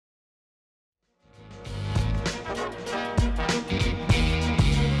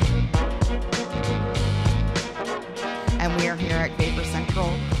are here at Vapor Central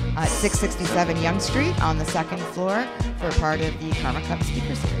at 667 Yonge Street on the second floor for part of the Karma Cup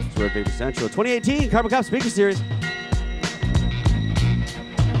Speaker Series. We're at Vapor Central 2018 Karma Cup Speaker Series.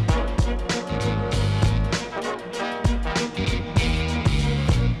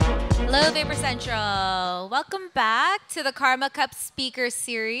 Hello, Vapor Central. Welcome back to the Karma Cup Speaker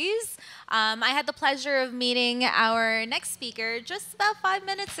Series. I had the pleasure of meeting our next speaker just about 5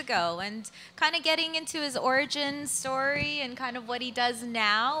 minutes ago and kind of getting into his origin story and kind of what he does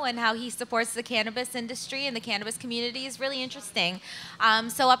now and how he supports the cannabis industry and the cannabis community is really interesting.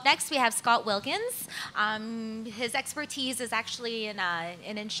 So up next we have Scott Wilkins. His expertise is actually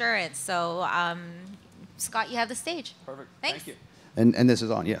in insurance. So Scott, you have the stage. Perfect. Thanks. Thank you. And this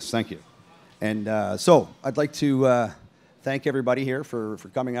is on, yes, thank you. And so I'd like to thank everybody here for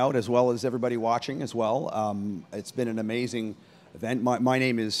coming out, as well as everybody watching as well. It's been an amazing event. My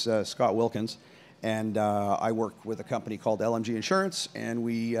name is Scott Wilkins, and I work with a company called LMG Insurance, and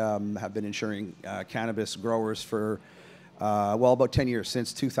we have been insuring cannabis growers for, well, about 10 years,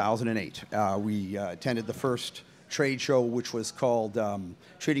 since 2008. We attended the first trade show, which was called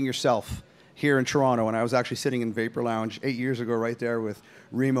Treating Yourself, here in Toronto, and I was actually sitting in Vapor Lounge 8 years ago right there with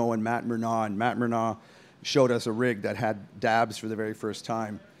Remo and Matt Murnau, and Matt Murnau showed us a rig that had dabs for the very first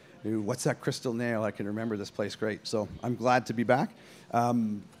time. What's that crystal nail? I can remember this place great. So I'm glad to be back.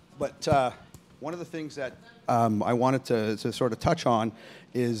 But one of the things that I wanted to sort of touch on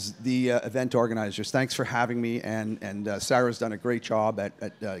is the event organizers. Thanks for having me, and Sarah's done a great job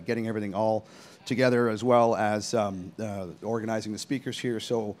at getting everything all together, as well as organizing the speakers here.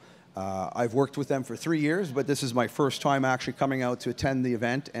 So I've worked with them for 3 years, but this is my first time actually coming out to attend the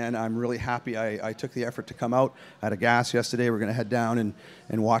event, and I'm really happy I took the effort to come out. I had a gas yesterday. We're going to head down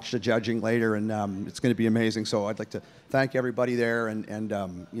and watch the judging later, and it's going to be amazing. So I'd like to thank everybody there and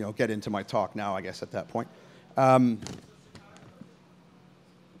you know, get into my talk now, I guess, at that point. I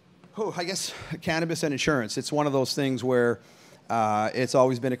guess cannabis and insurance, it's one of those things where it's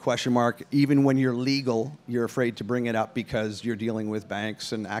always been a question mark. Even when you're legal, you're afraid to bring it up because you're dealing with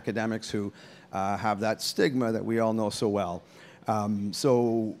banks and academics who have that stigma that we all know so well.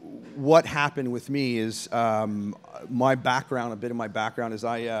 So what happened with me is my background, a bit of my background is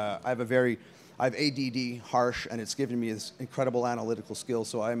I have ADD, harsh, and it's given me this incredible analytical skill.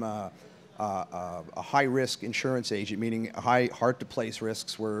 So I'm a high-risk insurance agent, meaning hard-to-place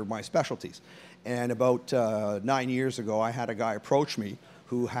risks were my specialties. And about 9 years ago, I had a guy approach me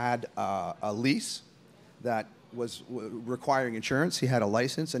who had a lease that was requiring insurance. He had a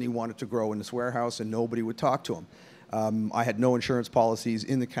license, and he wanted to grow in this warehouse, and nobody would talk to him. I had no insurance policies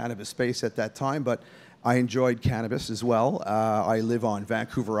in the cannabis space at that time, but I enjoyed cannabis as well. I live on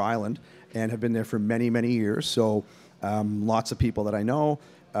Vancouver Island and have been there for many, many years. So lots of people that I know.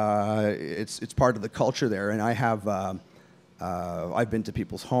 It's part of the culture there, and I have... I've been to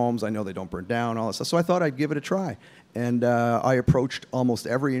people's homes. I know they don't burn down, all that stuff. So I thought I'd give it a try. And I approached almost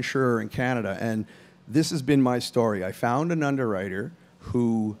every insurer in Canada. And this has been my story. I found an underwriter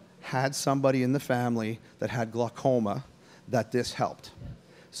who had somebody in the family that had glaucoma that this helped.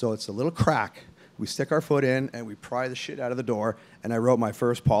 So it's a little crack. We stick our foot in and we pry the shit out of the door. And I wrote my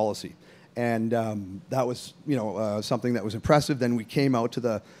first policy. And that was, you know, something that was impressive. Then we came out to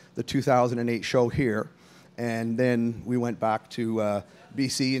the 2008 show here. And then we went back to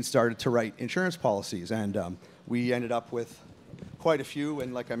BC and started to write insurance policies. And we ended up with quite a few.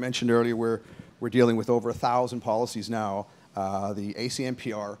 And like I mentioned earlier, we're dealing with over 1,000 policies now. The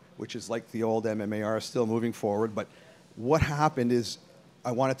ACMPR, which is like the old MMAR, is still moving forward. But what happened is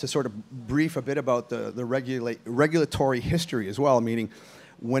I wanted to sort of brief a bit about the regulatory history as well, meaning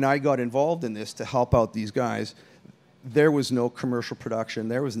when I got involved in this to help out these guys, there was no commercial production.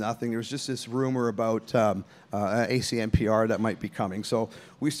 There was nothing. There was just this rumor about ACMPR that might be coming. So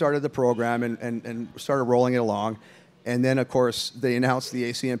we started the program and started rolling it along. And then, of course, they announced the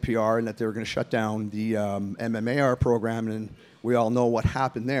ACMPR and that they were going to shut down the MMAR program. And we all know what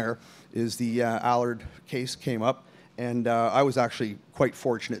happened there is the Allard case came up. And I was actually quite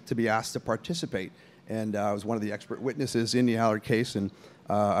fortunate to be asked to participate. And I was one of the expert witnesses in the Allard case. And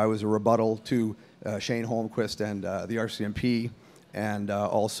I was a rebuttal to Shane Holmquist and the RCMP, and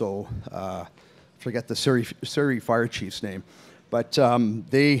also forget the Surrey fire chief's name, but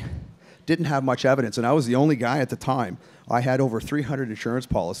they didn't have much evidence, and I was the only guy at the time. I had over 300 insurance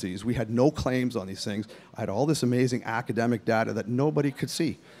policies. We had no claims on these things. I had all this amazing academic data that nobody could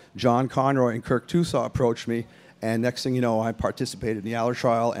see. John Conroy and Kirk Tusaw approached me, and next thing you know, I participated in the Allard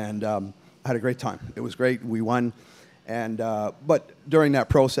trial, and I had a great time. It was great. We won. And, but during that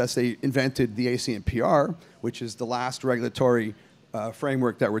process, they invented the ACMPR, which is the last regulatory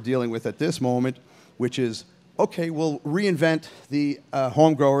framework that we're dealing with at this moment, which is, okay, we'll reinvent the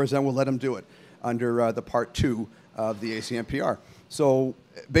home growers and we'll let them do it under the Part 2 of the ACMPR. So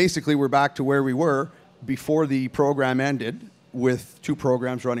basically, we're back to where we were before the program ended, with 2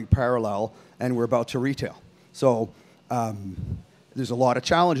 programs running parallel, and we're about to retail. So there's a lot of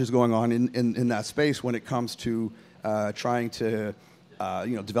challenges going on in that space when it comes to trying to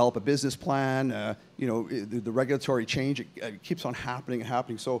develop a business plan. The regulatory change, it keeps on happening and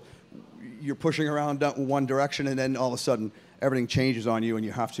happening. So you're pushing around one direction, and then all of a sudden everything changes on you, and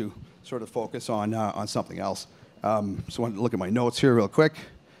you have to sort of focus on something else. So I want to look at my notes here real quick.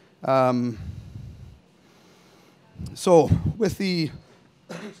 So with the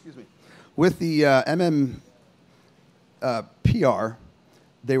MMPR,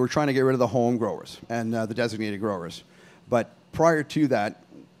 they were trying to get rid of the home growers and the designated growers. But prior to that,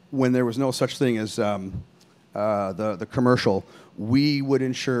 when there was no such thing as the commercial, we would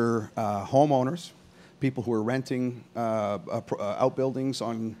insure homeowners, people who are renting outbuildings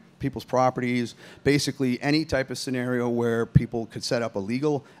on people's properties, basically any type of scenario where people could set up a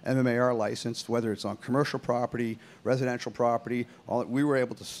legal MMAR license, whether it's on commercial property, residential property, we were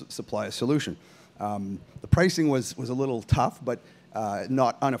able to supply a solution. The pricing was a little tough, but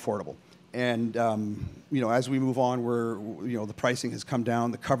not unaffordable. And as we move on, the pricing has come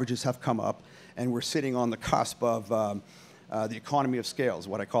down, the coverages have come up, and we're sitting on the cusp of the economy of scale, is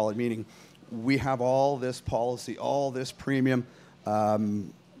what I call it, meaning we have all this policy, all this premium,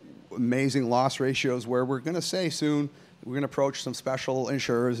 amazing loss ratios, where we're going to say soon, we're going to approach some special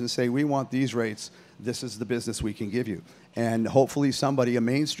insurers and say, we want these rates, this is the business we can give you. And hopefully somebody, a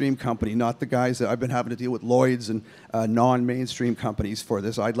mainstream company, not the guys that I've been having to deal with, Lloyd's and non-mainstream companies for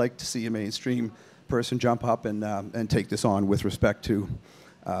this. I'd like to see a mainstream person jump up and take this on with respect to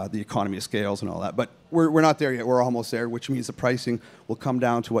the economy of scales and all that. But we're not there yet. We're almost there, which means the pricing will come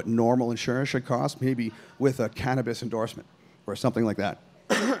down to what normal insurance should cost, maybe with a cannabis endorsement or something like that.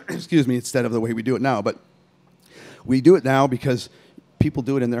 Excuse me, instead of the way we do it now. But we do it now because people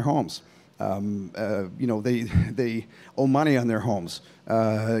do it in their homes. They owe money on their homes.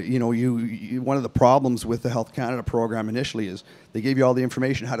 One of the problems with the Health Canada program initially is they gave you all the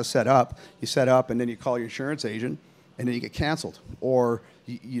information how to set up. You set up, and then you call your insurance agent, and then you get canceled, or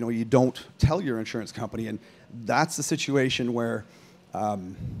you don't tell your insurance company, and that's the situation where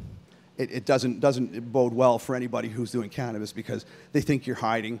it doesn't bode well for anybody who's doing cannabis, because they think you're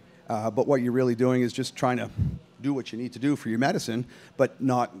hiding, but what you're really doing is just trying to do what you need to do for your medicine, but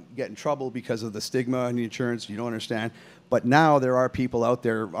not get in trouble because of the stigma and the insurance. You don't understand. But now there are people out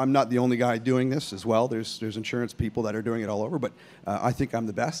there. I'm not the only guy doing this as well. There's insurance people that are doing it all over, but I think I'm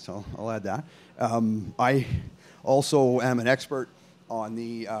the best. I'll add that. I also am an expert on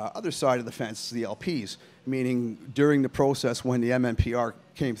the other side of the fence, the LPs, meaning during the process when the MMPR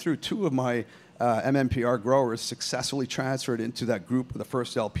came through, 2 of my MMPR growers successfully transferred into that group of the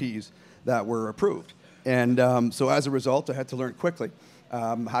first LPs that were approved. And so as a result, I had to learn quickly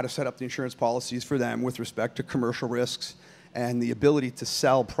how to set up the insurance policies for them with respect to commercial risks and the ability to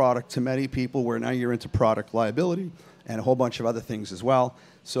sell product to many people, where now you're into product liability and a whole bunch of other things as well.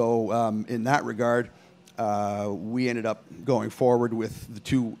 So in that regard, we ended up going forward with the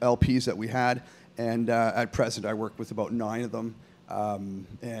 2 LPs that we had. And at present, I work with about 9 of them,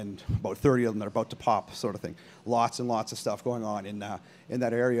 and about 30 of them that are about to pop, sort of thing. Lots and lots of stuff going on in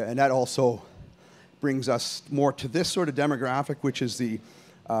that area. And that also brings us more to this sort of demographic, which is the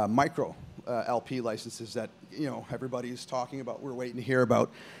micro LP licenses that everybody's talking about. We're waiting to hear about,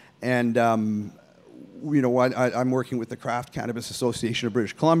 and I'm working with the Craft Cannabis Association of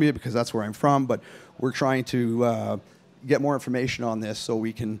British Columbia because that's where I'm from. But we're trying to get more information on this so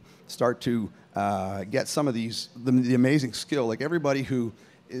we can start to get some of the amazing skill. Like everybody who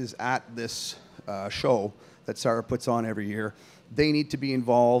is at this show that Sarah puts on every year, they need to be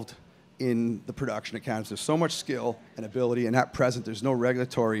involved in the production of cannabis. There's so much skill and ability, and at present there's no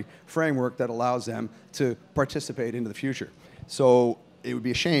regulatory framework that allows them to participate into the future. So it would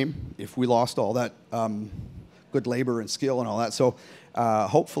be a shame if we lost all that good labor and skill and all that. So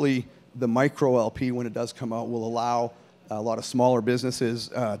hopefully the micro LP, when it does come out, will allow a lot of smaller businesses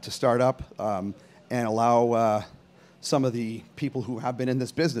to start up and allow some of the people who have been in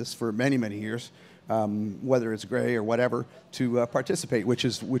this business for many, many years, whether it's gray or whatever, to participate, which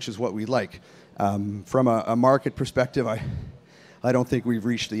is what we like. From a market perspective, I don't think we've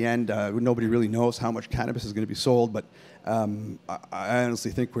reached the end. Nobody really knows how much cannabis is going to be sold, but I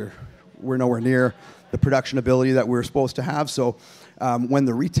honestly think we're nowhere near the production ability that we're supposed to have. So when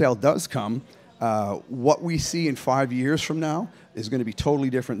the retail does come, what we see in 5 years from now is going to be totally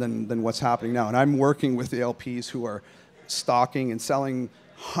different than what's happening now. And I'm working with the LPs who are stocking and selling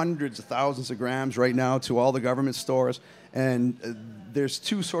hundreds of thousands of grams right now to all the government stores. And there's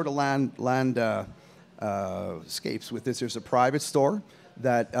two sort of landscapes with this. There's a private store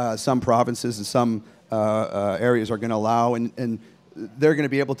that some provinces and some areas are going to allow, and they're going to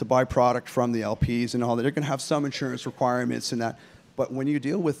be able to buy product from the LPs and all that. They're going to have some insurance requirements and that. But when you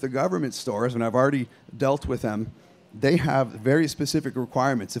deal with the government stores, and I've already dealt with them, they have very specific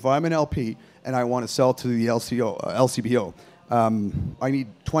requirements. If I'm an LP and I want to sell to the LCBO, I need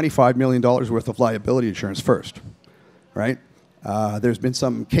 $25 million worth of liability insurance first, right? There's been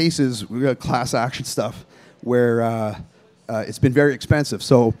some cases, we got class action stuff, where it's been very expensive.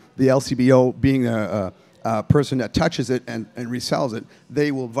 So the LCBO, being a person that touches it and resells it,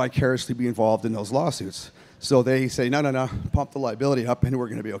 they will vicariously be involved in those lawsuits. So they say, no, pump the liability up and we're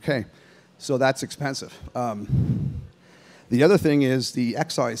going to be okay. So that's expensive. The other thing is the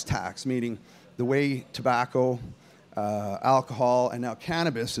excise tax, meaning the way tobacco, alcohol, and now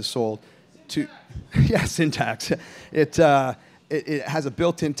cannabis is sold to, yes, in tax. It has a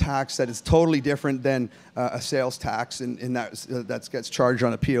built-in tax that is totally different than a sales tax, and that gets charged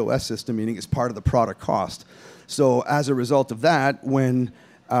on a POS system, meaning it's part of the product cost. So as a result of that, when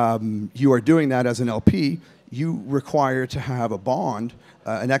you are doing that as an LP, you require to have a bond,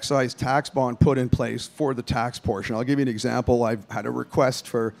 an excise tax bond put in place for the tax portion. I'll give you an example. I've had a request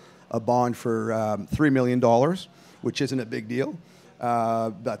for a bond for $3 million, which isn't a big deal.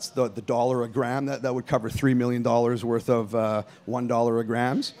 That's the dollar a gram. That would cover $3 million worth of $1 a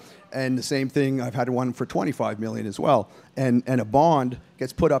grams. And the same thing, I've had one for $25 million as well. And a bond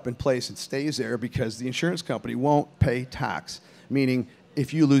gets put up in place and stays there because the insurance company won't pay tax, meaning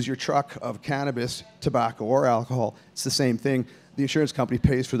if you lose your truck of cannabis, tobacco, or alcohol, it's the same thing. The insurance company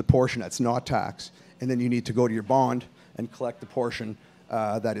pays for the portion that's not taxed, and then you need to go to your bond and collect the portion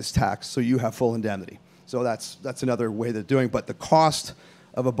that is taxed, so you have full indemnity. So that's another way they're doing. But the cost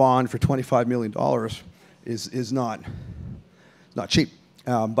of a bond for $25 million is not cheap,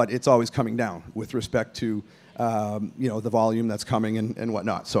 but it's always coming down with respect to the volume that's coming and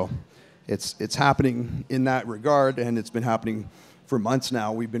whatnot. So it's happening in that regard, and it's been happening for months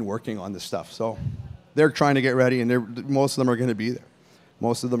now. We've been working on this stuff. So they're trying to get ready, and most of them are going to be there.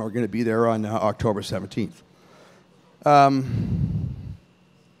 Most of them are going to be there on October 17th.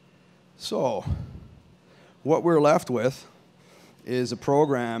 So what we're left with is a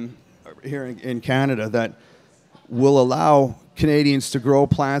program here in Canada that will allow Canadians to grow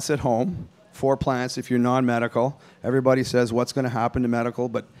plants at home, 4 plants if you're non-medical. Everybody says, what's going to happen to medical?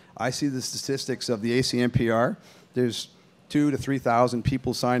 But I see the statistics of the ACMPR. There's 2,000 to 3,000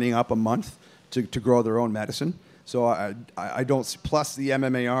 people signing up a month to grow their own medicine. So I don't, plus the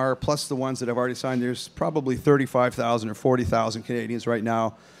MMAR, plus the ones that have already signed, there's probably 35,000 or 40,000 Canadians right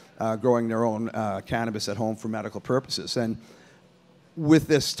now growing their own cannabis at home for medical purposes. And with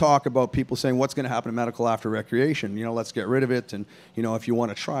this talk about people saying what's going to happen to medical after recreation, let's get rid of it, and if you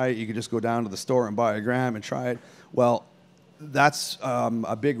want to try it, you could just go down to the store and buy a gram and try it. Well, that's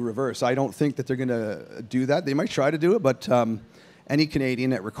a big reverse. I don't think that they're going to do that. They might try to do it, but any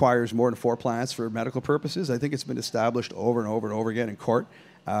Canadian that requires more than 4 plants for medical purposes, I think it's been established over and over and over again in court.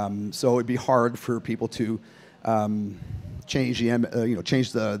 So it'd be hard for people to change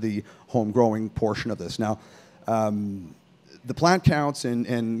the home growing portion of this. Now, the plant counts and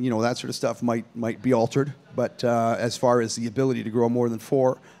that sort of stuff might be altered, but as far as the ability to grow more than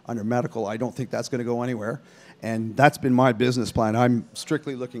 4 under medical, I don't think that's going to go anywhere. And that's been my business plan. I'm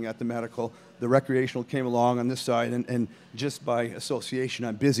strictly looking at the medical. The recreational came along on this side, and just by association,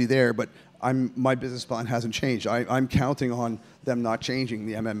 I'm busy there, but my business plan hasn't changed. I'm counting on them not changing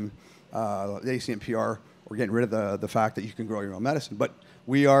the the ACMPR, or getting rid of the fact that you can grow your own medicine. But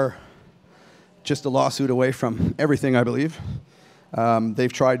we are just a lawsuit away from everything, I believe.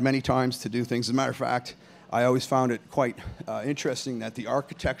 They've tried many times to do things. As a matter of fact, I always found it quite interesting that the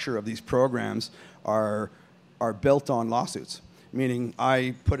architecture of these programs are built on lawsuits, meaning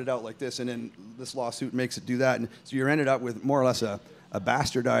I put it out like this, and then this lawsuit makes it do that. And so you're ended up with more or less a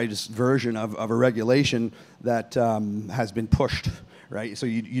bastardized version of a regulation that has been pushed, right? So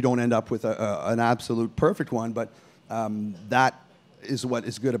you don't end up with an absolute perfect one, but that is what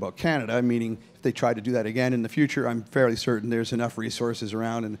is good about Canada, meaning if they try to do that again in the future, I'm fairly certain there's enough resources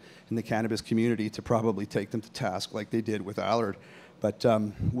around in the cannabis community to probably take them to task like they did with Allard. But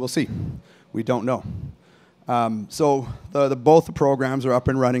we'll see. We don't know. So both the programs are up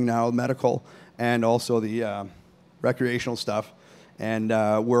and running now, medical and also the recreational stuff. And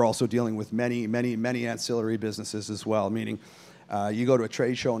we're also dealing with many ancillary businesses as well, meaning you go to a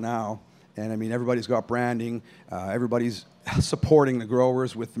trade show now, and I mean, everybody's got branding, everybody's supporting the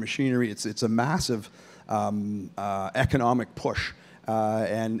growers with the machinery. It's a massive economic push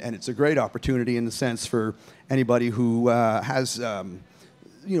and it's a great opportunity in the sense for anybody who has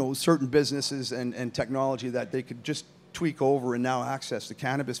certain businesses and technology that they could just tweak over and now access the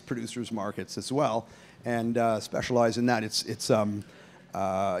cannabis producers markets as well, and specialize in that. It's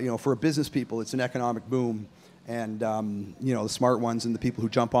for business people, it's an economic boom, and the smart ones and the people who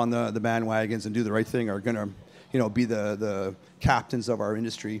jump on the bandwagons and do the right thing are going to be the captains of our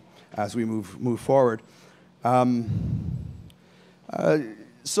industry as we move forward. But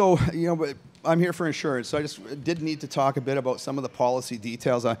I'm here for insurance, so I just did need to talk a bit about some of the policy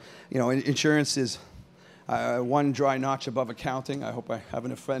details. Insurance is one dry notch above accounting. I hope I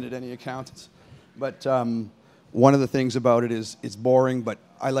haven't offended any accountants. But one of the things about it is it's boring, but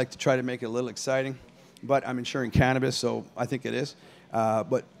I like to try to make it a little exciting. But I'm insuring cannabis, so I think it is.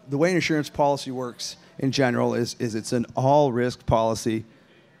 But the way an insurance policy works in general is it's an all-risk policy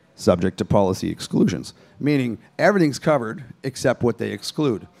subject to policy exclusions, meaning everything's covered except what they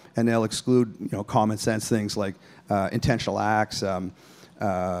exclude. And they'll exclude common sense things like intentional acts,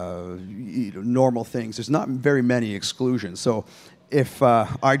 normal things. There's not very many exclusions. So if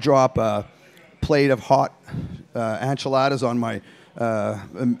I drop a plate of hot enchiladas on my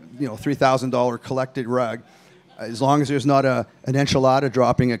 $3,000 collected rug, as long as there's not an enchilada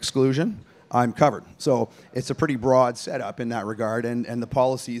dropping exclusion, I'm covered. So it's a pretty broad setup in that regard, and the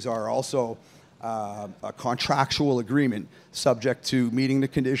policies are also a contractual agreement subject to meeting the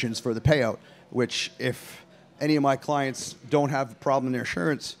conditions for the payout, which if any of my clients don't have a problem in their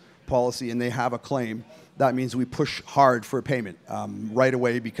insurance policy and they have a claim, that means we push hard for payment right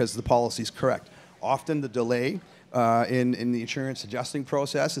away because the policy is correct. Often the delay in the insurance adjusting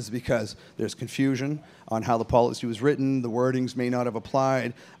process is because there's confusion on how the policy was written, the wordings may not have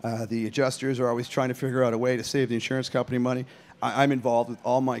applied, the adjusters are always trying to figure out a way to save the insurance company money. I'm involved with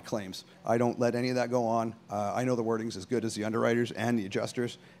all my claims. I don't let any of that go on. I know the wording's as good as the underwriters and the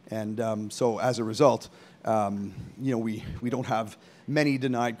adjusters, and so as a result, we don't have many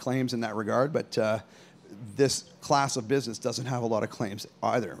denied claims in that regard, but this class of business doesn't have a lot of claims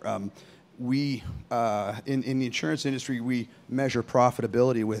either. In the insurance industry, we measure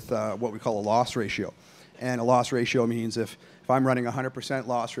profitability with what we call a loss ratio. And a loss ratio means if I'm running a 100%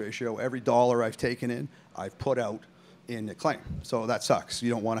 loss ratio, every dollar I've taken in, I've put out in a claim. So that sucks. You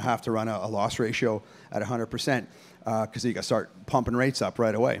don't want to have to run a loss ratio at 100% because you got to start pumping rates up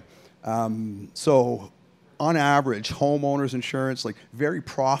right away. So on average, homeowners insurance, like very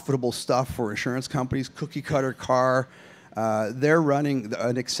profitable stuff for insurance companies, cookie cutter car, they're running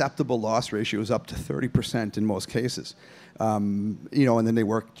an acceptable loss ratio is up to 30% in most cases. And then they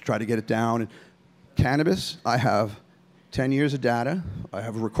work to try to get it down. And cannabis, I have 10 years of data. I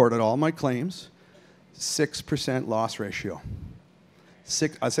have recorded all my claims. 6% loss ratio.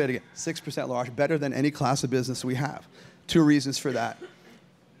 I'll say it again, 6% loss, better than any class of business we have. Two reasons for that.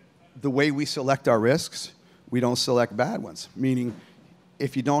 The way we select our risks, we don't select bad ones, meaning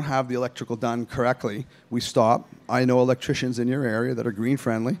if you don't have the electrical done correctly, we stop. I know electricians in your area that are green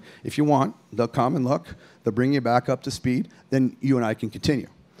friendly. If you want, they'll come and look. They'll bring you back up to speed. Then you and I can continue,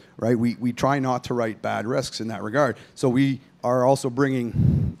 right? We try not to write bad risks in that regard. So we are also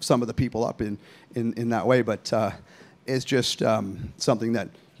bringing some of the people up in that way. But it's just something that,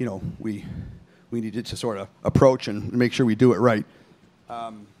 we needed to sort of approach and make sure we do it right.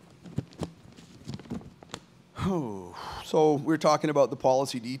 So we're talking about the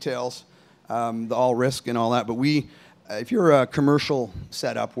policy details, the all risk and all that. But if you're a commercial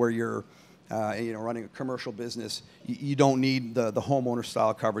setup where you're running a commercial business, you don't need the homeowner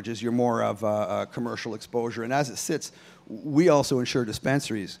style coverages. You're more of a commercial exposure. And as it sits, we also insure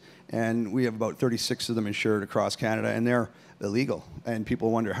dispensaries, and we have about 36 of them insured across Canada, and they're illegal. And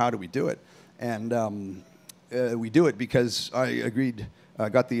people wonder, how do we do it? And we do it because I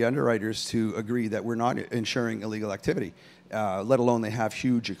got the underwriters to agree that we're not insuring illegal activity, let alone they have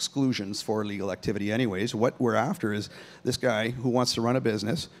huge exclusions for illegal activity anyways. What we're after is this guy who wants to run a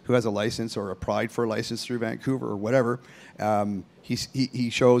business, who has a license or applied for a license through Vancouver or whatever. He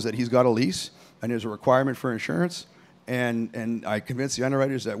shows that he's got a lease and there's a requirement for insurance. And I convinced the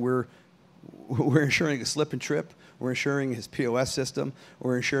underwriters that we're insuring a slip and trip. We're insuring his POS system.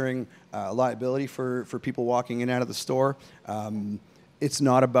 We're insuring liability for people walking in and out of the store. It's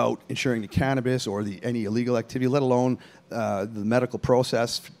not about insuring the cannabis or any illegal activity, let alone the medical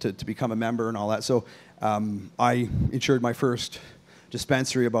process to become a member and all that. So I insured my first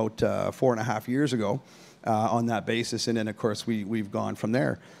dispensary about 4.5 years ago on that basis. And then, of course, we've gone from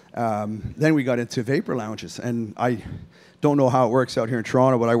there. Then we got into vapor lounges. And I don't know how it works out here in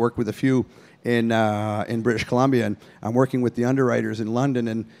Toronto, but I work with a few in British Columbia, and I'm working with the underwriters in London,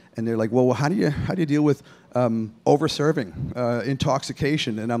 and they're like, well, how do you deal with over-serving,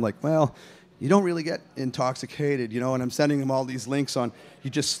 intoxication? And I'm like, well, you don't really get intoxicated, and I'm sending them all these links on, you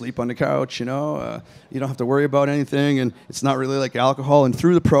just sleep on the couch, you don't have to worry about anything, and it's not really like alcohol. And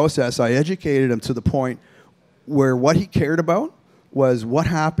through the process, I educated him to the point where what he cared about was what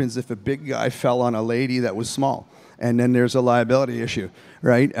happens if a big guy fell on a lady that was small, and then there's a liability issue,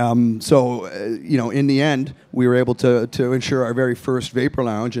 right? So in the end, we were able to insure our very first vapor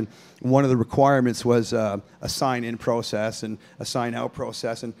lounge, and one of the requirements was a sign-in process and a sign-out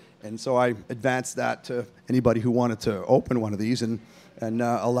process, and so I advanced that to anybody who wanted to open one of these, and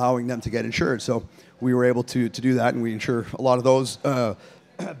allowing them to get insured. So we were able to do that, and we insure a lot of those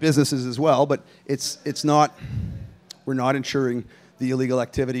businesses as well. But we're not insuring the illegal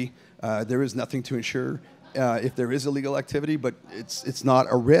activity. There is nothing to insure if there is illegal activity, but it's not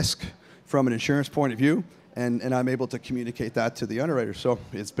a risk from an insurance point of view, and I'm able to communicate that to the underwriter. So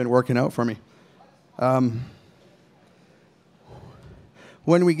it's been working out for me.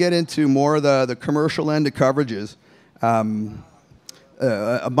 When we get into more of the commercial end of coverages,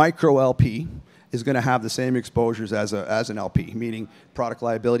 a micro LP is going to have the same exposures as an LP, meaning product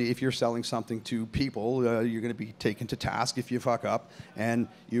liability. If you're selling something to people, you're going to be taken to task if you fuck up and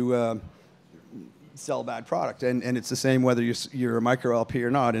you sell bad product. And it's the same whether you're a micro LP or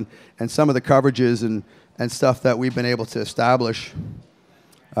not. And some of the coverages and stuff that we've been able to establish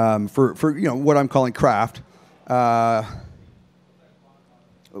for what I'm calling craft,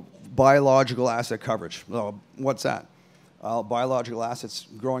 biological asset coverage. Well, what's that? Biological assets,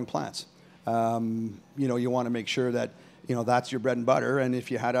 growing plants. You want to make sure that that's your bread and butter, and if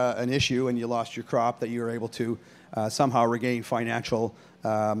you had an issue and you lost your crop, that you were able to somehow regain financial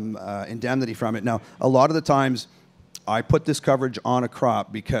indemnity from it. Now, a lot of the times, I put this coverage on a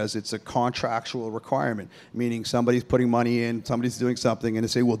crop because it's a contractual requirement, meaning somebody's putting money in, somebody's doing something, and they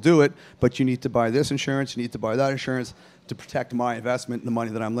say, we'll do it, but you need to buy this insurance, you need to buy that insurance to protect my investment and the money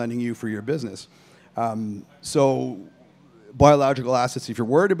that I'm lending you for your business. So biological assets, if you're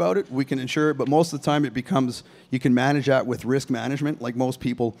worried about it, we can insure it, but most of the time it becomes, you can manage that with risk management. Like most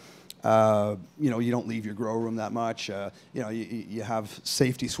people, you don't leave your grow room that much. You have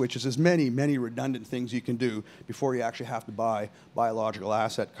safety switches. There's many, many redundant things you can do before you actually have to buy biological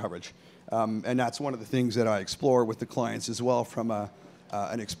asset coverage. And that's one of the things that I explore with the clients as well from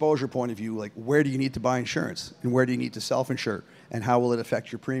an exposure point of view, like where do you need to buy insurance and where do you need to self-insure and how will it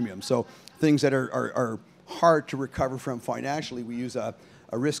affect your premium? So things that are hard to recover from financially, we use a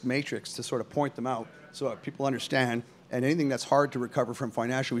risk matrix to sort of point them out so that people understand. And anything that's hard to recover from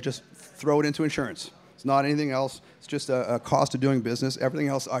financially, we just throw it into insurance. It's not anything else. It's just a cost of doing business. Everything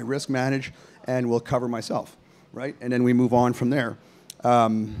else I risk manage and will cover myself, right? And then we move on from there.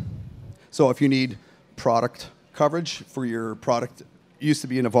 So if you need product coverage for your product, used to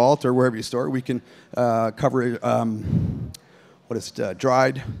be in a vault or wherever you store it, we can cover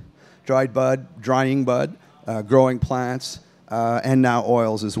dried bud, drying bud, growing plants, and now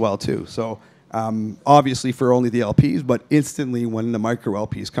oils as well too. So obviously for only the LPs, but instantly when the micro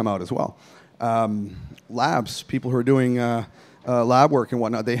LPs come out as well. Labs, people who are doing lab work and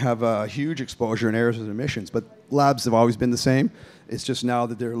whatnot, they have a huge exposure in errors and emissions, but labs have always been the same. It's just now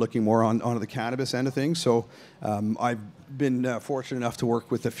that they're looking more onto the cannabis end of things. So I've been fortunate enough to work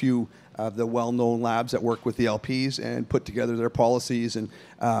with a few of the well-known labs that work with the LPs and put together their policies. And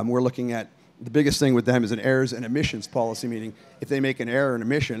we're looking at, the biggest thing with them is an errors and emissions policy, meaning if they make an error and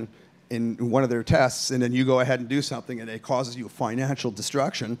emission in one of their tests and then you go ahead and do something and it causes you financial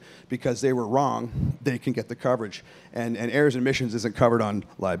destruction because they were wrong, they can get the coverage. And errors and emissions isn't covered on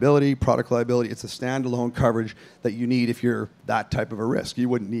liability, product liability. It's a standalone coverage that you need if you're that type of a risk. You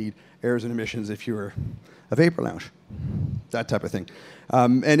wouldn't need errors and emissions if you were a vapor lounge, that type of thing.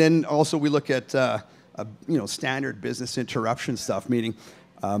 And then also we look at standard business interruption stuff, meaning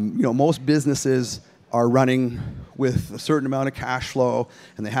most businesses are running with a certain amount of cash flow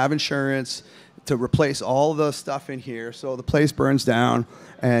and they have insurance to replace all the stuff in here. So the place burns down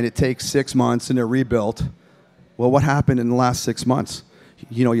and it takes 6 months and they're rebuilt. Well, what happened in the last 6 months?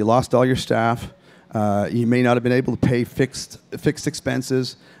 You lost all your staff. You may not have been able to pay fixed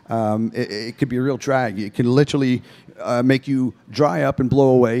expenses. It could be a real drag. It can literally make you dry up and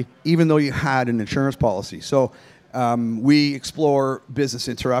blow away, even though you had an insurance policy. So we explore business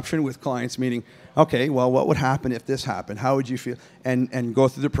interruption with clients, meaning, okay, well, what would happen if this happened? How would you feel? And go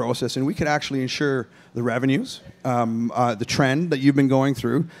through the process. And we could actually insure the revenues, the trend that you've been going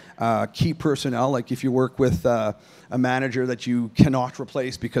through, key personnel, like if you work with a manager that you cannot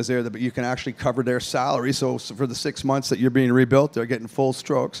replace because but you can actually cover their salary. So for the 6 months that you're being rebuilt, they're getting full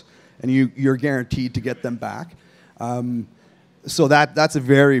strokes. and you're guaranteed to get them back. So that's a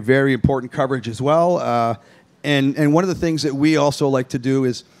very, very important coverage as well. And one of the things that we also like to do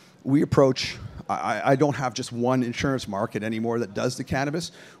is we approach, I don't have just one insurance market anymore that does the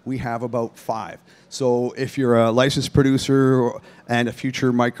cannabis. We have about 5. So if you're a licensed producer and a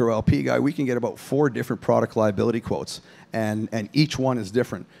future micro LP guy, we can get about 4 different product liability quotes. And each one is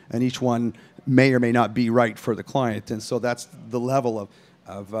different. And each one may or may not be right for the client. And so that's the level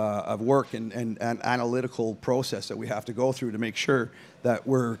of work and analytical process that we have to go through to make sure that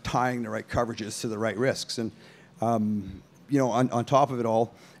we're tying the right coverages to the right risks. And you know, on top of it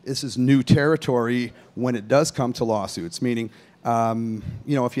all, this is new territory when it does come to lawsuits, meaning,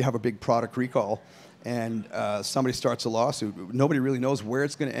 you know, if you have a big product recall and somebody starts a lawsuit, nobody really knows where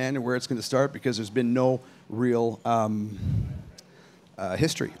it's going to end and where it's going to start because there's been no real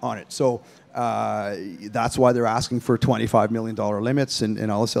history on it. So that's why they're asking for $25 million limits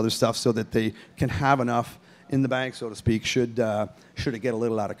and all this other stuff so that they can have enough in the bank, so to speak, should it get a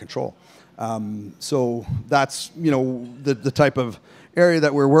little out of control. So that's, you know, the type of area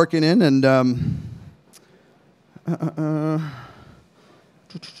that we're working in, and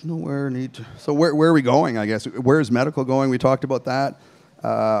so where are we going, I guess? Where's medical going? We talked about that.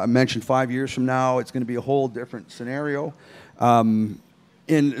 I mentioned 5 years from now, it's going to be a whole different scenario. And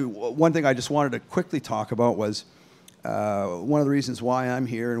one thing I just wanted to quickly talk about was one of the reasons why I'm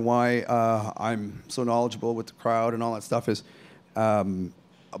here and why I'm so knowledgeable with the crowd and all that stuff is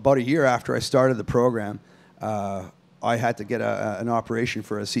about a year after I started the program, I had to get an operation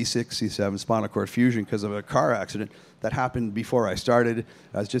for a C6, C7 spinal cord fusion because of a car accident that happened before I started.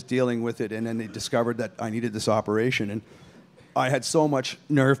 I was just dealing with it, and then they discovered that I needed this operation. And I had so much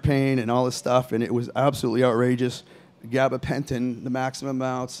nerve pain and all this stuff, and it was absolutely outrageous. Gabapentin, the maximum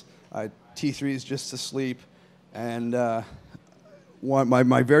amounts, T3s just to sleep. And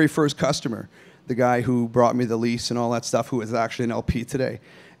my very first customer, the guy who brought me the lease and all that stuff, who is actually an LP today,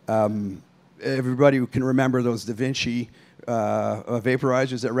 everybody who can remember those Da Vinci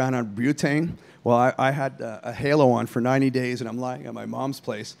vaporizers that ran on butane. Well, I had a halo on for 90 days, and I'm lying at my mom's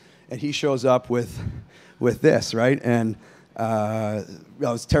place, and he shows up with this, right? And I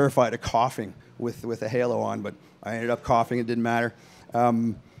was terrified of coughing with a halo on, but I ended up coughing. It didn't matter.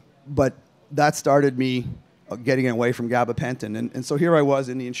 But that started me getting away from gabapentin. And so here I was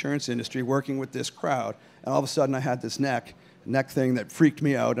in the insurance industry working with this crowd, and all of a sudden I had this neck thing that freaked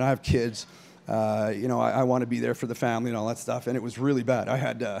me out, and I have kids. You know, I want to be there for the family and all that stuff, and it was really bad.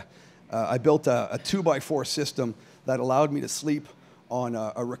 I built a 2x4 system that allowed me to sleep on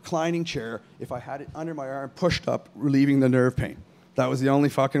a reclining chair if I had it under my arm, pushed up, relieving the nerve pain. That was the only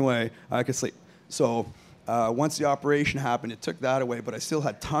fucking way I could sleep. So once the operation happened, it took that away, but I still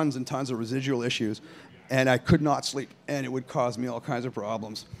had tons and tons of residual issues, and I could not sleep, and it would cause me all kinds of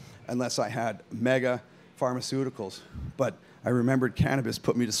problems unless I had mega pharmaceuticals. But I remembered cannabis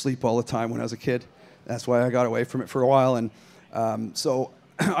put me to sleep all the time when I was a kid. That's why I got away from it for a while. And so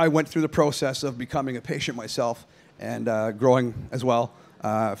I went through the process of becoming a patient myself and growing as well.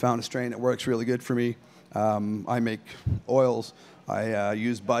 I found a strain that works really good for me. I make oils. I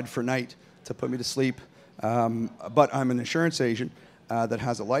use bud for night to put me to sleep. But I'm an insurance agent that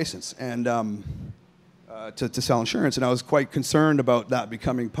has a license and to sell insurance. And I was quite concerned about that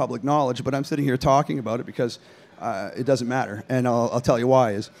becoming public knowledge. But I'm sitting here talking about it because it doesn't matter. And I'll tell you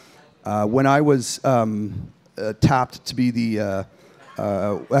why is when I was tapped to be the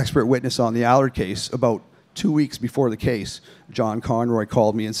expert witness on the Allard case, about 2 weeks before the case, John Conroy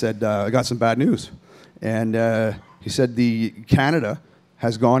called me and said, I got some bad news. And he said, Canada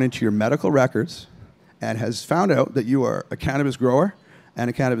has gone into your medical records and has found out that you are a cannabis grower and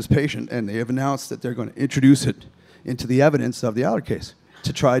a cannabis patient, and they have announced that they're going to introduce it into the evidence of the Allard case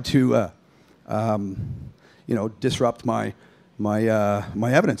to try to you know, disrupt my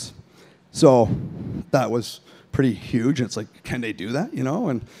evidence. So that was pretty huge. It's like, can they do that? You know,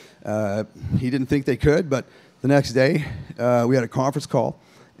 and he didn't think they could. But the next day, we had a conference call,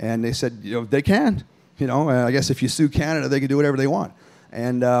 and they said, you know, they can. You know, I guess if you sue Canada, they can do whatever they want.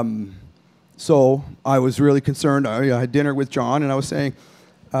 And so I was really concerned. I had dinner with John, and I was saying,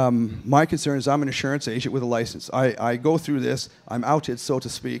 my concern is I'm an insurance agent with a license. I go through this. I'm outed, so to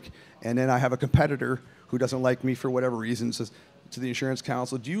speak, and then I have a competitor who doesn't like me for whatever reason, says to the insurance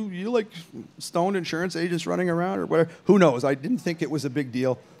council, do you like stoned insurance agents running around or whatever? Who knows? I didn't think it was a big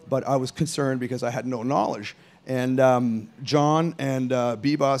deal, but I was concerned because I had no knowledge. And John and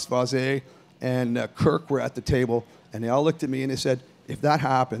Bebas Vazé and Kirk were at the table, and they all looked at me and they said, if that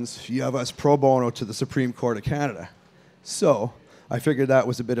happens, you have us pro bono to the Supreme Court of Canada. So I figured that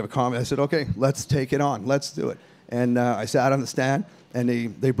was a bit of a comment. I said, okay, let's take it on. Let's do it. And I sat on the stand, and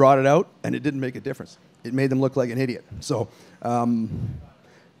they brought it out, and it didn't make a difference. It made them look like an idiot. So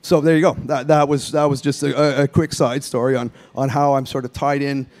there you go. That was just a quick side story on how I'm sort of tied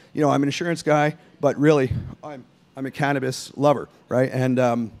in. You know, I'm an insurance guy, but really I'm a cannabis lover, right?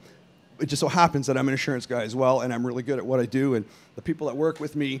 And it just so happens that I'm an insurance guy as well, and I'm really good at what I do. And the people that work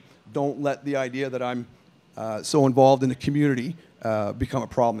with me don't let the idea that I'm so involved in the community become a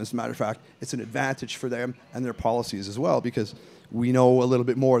problem. As a matter of fact, it's an advantage for them and their policies as well, because we know a little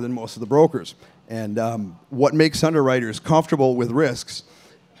bit more than most of the brokers. And what makes underwriters comfortable with risks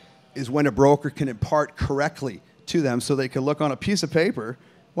is when a broker can impart correctly to them, so they can look on a piece of paper,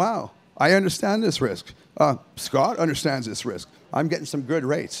 wow, I understand this risk. Scott understands this risk. I'm getting some good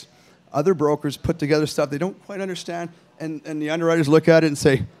rates. Other brokers put together stuff they don't quite understand, and the underwriters look at it and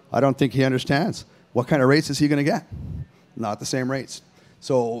say, I don't think he understands. What kind of rates is he going to get? Not the same rates.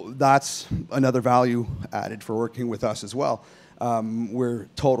 So that's another value added for working with us as well. We're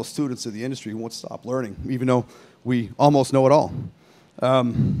total students of the industry. We won't stop learning, even though we almost know it all.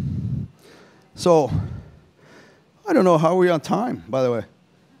 So I don't know, how are we on time, by the way?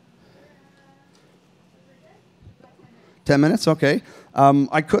 10 minutes? Okay.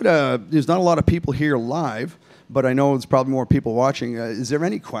 I could, there's not a lot of people here live, but I know there's probably more people watching. Is there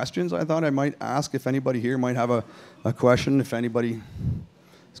any questions I thought I might ask, if anybody here might have a question, if anybody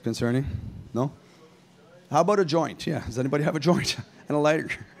is concerning? No? How about a joint? Yeah, does anybody have a joint and a lighter?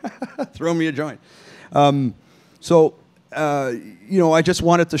 Throw me a joint. You know, I just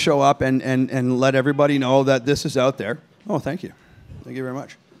wanted to show up and let everybody know that this is out there. Oh, thank you. Thank you very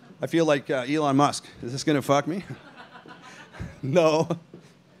much. I feel like Elon Musk. Is this going to fuck me? No.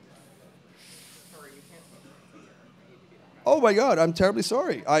 Oh my God, I'm terribly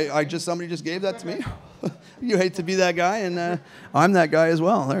sorry. Somebody just gave that to me. You hate to be that guy, and I'm that guy as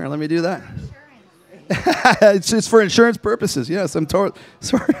well. There, let me do that. It's for insurance purposes. Yes, I'm sorry.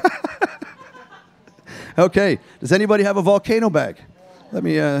 Okay. Does anybody have a volcano bag? Let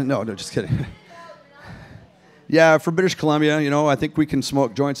me. No, just kidding. Yeah, for British Columbia, you know, I think we can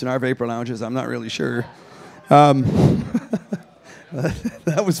smoke joints in our vapor lounges. I'm not really sure.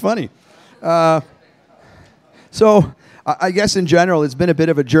 That was funny. So I guess in general, it's been a bit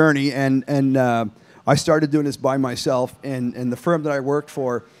of a journey, and I started doing this by myself. And the firm that I worked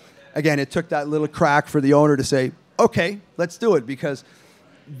for, again, it took that little crack for the owner to say, okay, let's do it, because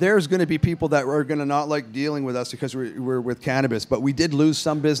there's going to be people that are going to not like dealing with us because we're with cannabis. But we did lose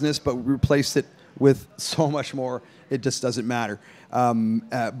some business, but we replaced it with so much more. It just doesn't matter.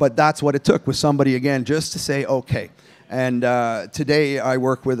 But that's what it took, with somebody, again, just to say, okay. And today I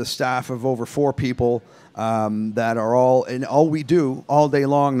work with a staff of over 4 people that are all we do all day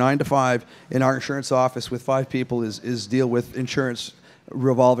long, 9 to 5, in our insurance office with 5 people is deal with insurance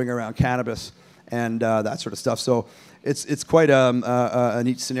revolving around cannabis and that sort of stuff. So it's quite a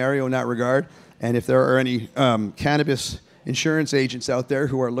neat scenario in that regard. And if there are any cannabis insurance agents out there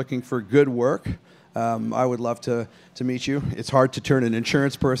who are looking for good work, I would love to meet you. It's hard to turn an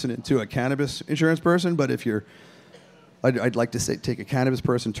insurance person into a cannabis insurance person, but if you're I'd like to say take a cannabis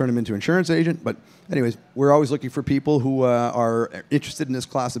person, turn them into an insurance agent. But anyways, we're always looking for people who are interested in this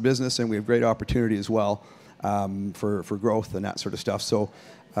class of business, and we have great opportunity as well for growth and that sort of stuff. So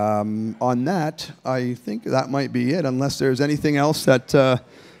on that, I think that might be it, unless there's anything else that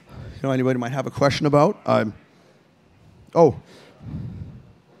anybody might have a question about. Oh.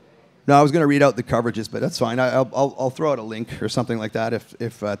 No, I was going to read out the coverages, but that's fine. I'll throw out a link or something like that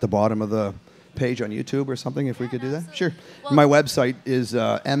if at the bottom of the page on YouTube or something, if we could do that. Sure. Well, my website is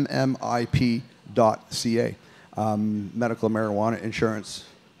mmip.ca, Medical Marijuana Insurance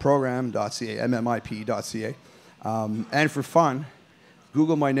Program.ca, mmip.ca. And for fun,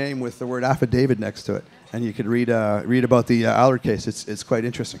 Google my name with the word affidavit next to it, and you could read about the Allard case. It's quite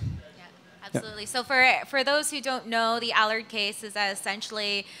interesting. Absolutely. So for those who don't know, the Allard case is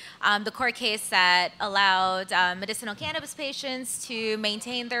essentially the court case that allowed medicinal cannabis patients to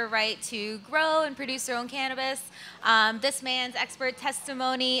maintain their right to grow and produce their own cannabis. This man's expert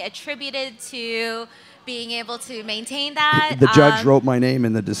testimony attributed to being able to maintain that. The judge wrote my name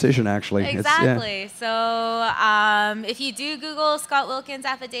in the decision, actually. Exactly. So if you do Google Scott Wilkins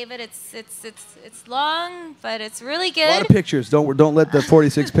affidavit, it's long, but it's really good. A lot of pictures. Don't let the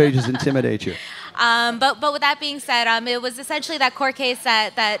 46 pages intimidate you. But with that being said, it was essentially that court case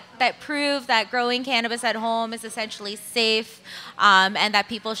that proved that growing cannabis at home is essentially safe, and that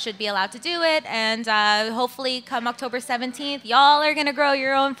people should be allowed to do it. And hopefully, come October 17th, y'all are gonna grow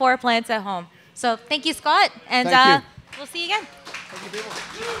your own 4 plants at home. So thank you, Scott, and we'll see you again. Thank you, people.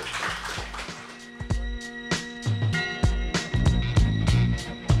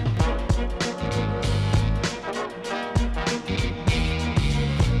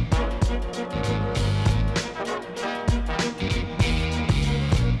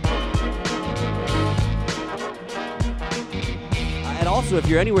 Also, if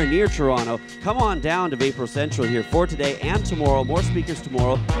you're anywhere near Toronto, come on down to Vapor Central here for today and tomorrow. More speakers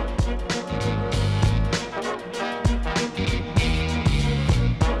tomorrow.